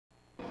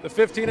The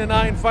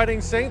 15-9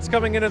 Fighting Saints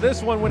coming into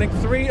this one, winning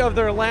 3 of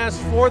their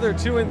last 4. They're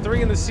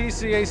 2-3 in the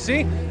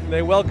CCAC.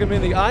 They welcome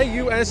in the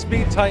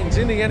IUSB Titans,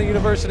 Indiana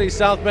University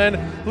South Bend,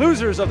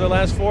 losers of their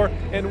last 4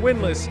 and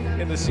winless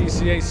in the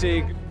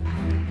CCAC.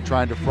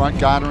 Trying to front,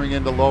 countering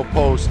into low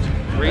post.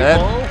 Free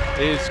ball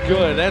is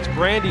good. That's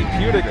Brandy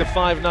Pudick, the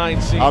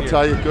 5'9" senior. I'll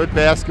tell you, good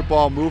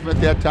basketball movement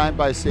that time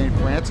by St.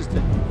 Francis.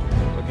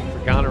 Looking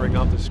for countering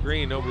off the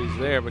screen. Nobody's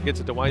there, but gets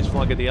it to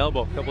Weisflog at the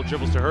elbow. Couple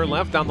dribbles to her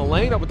left, down the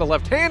lane, up with the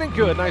left hand, and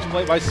good. Nice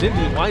play by Cindy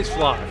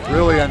Weisflog.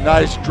 Really a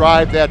nice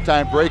drive that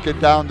time, breaking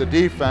down the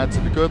defense,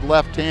 and a good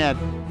left hand.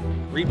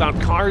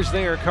 Rebound, Carr's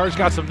there. Carr's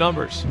got some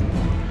numbers.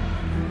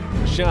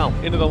 Michelle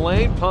into the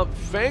lane, pump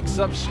fakes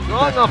up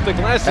strong off the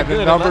glass. And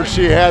the number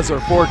she has are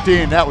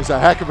 14. That was a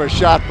heck of a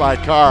shot by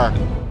Carr.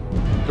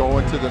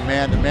 Going to the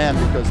man-to-man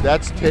because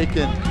that's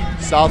taken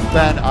South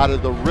Bend out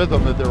of the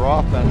rhythm of their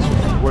offense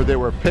where they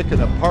were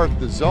picking apart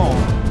the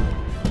zone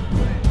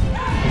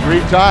 3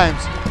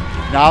 times.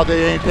 Now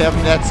they ain't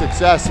having that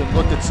success, and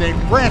look at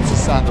St.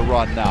 Francis on the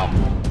run now.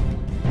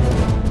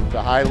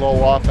 The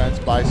high-low offense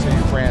by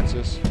St.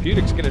 Francis.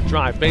 Pudick's going to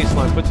drive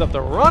baseline, puts up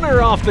the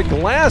runner off the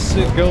glass,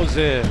 it goes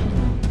in.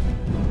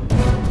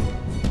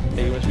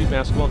 USB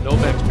basketball,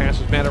 Novak's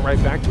passes Matta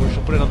right back to her.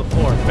 She'll put it on the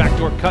floor.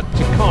 Backdoor cut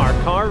to Carr.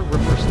 Carr,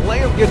 reverse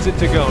layup, gets it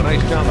to go.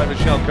 Nice job by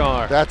Michelle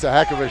Carr. That's a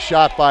heck of a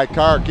shot by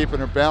Carr, keeping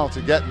her balance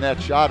and getting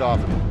that shot off.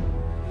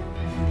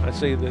 I'd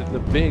say the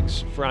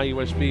bigs for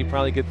IUSB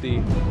probably get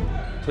the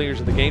players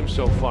of the game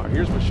so far.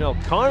 Here's Michelle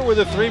Carr with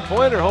a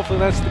 3-pointer. Hopefully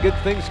that's to get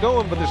things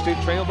going, but they're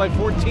still trailed by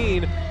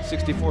 14,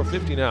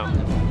 64-50 now.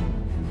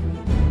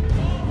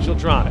 She'll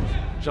drive.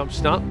 Jump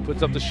stop,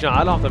 puts up the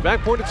shot off the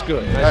backboard, it's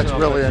good. Nice. That's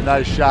really a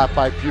nice shot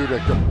by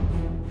Pudick.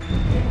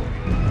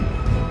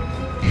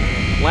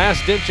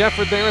 Last ditch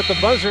effort there at the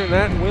buzzer, and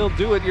that will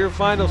do it. Your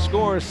final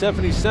score is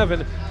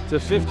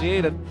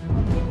 77-58.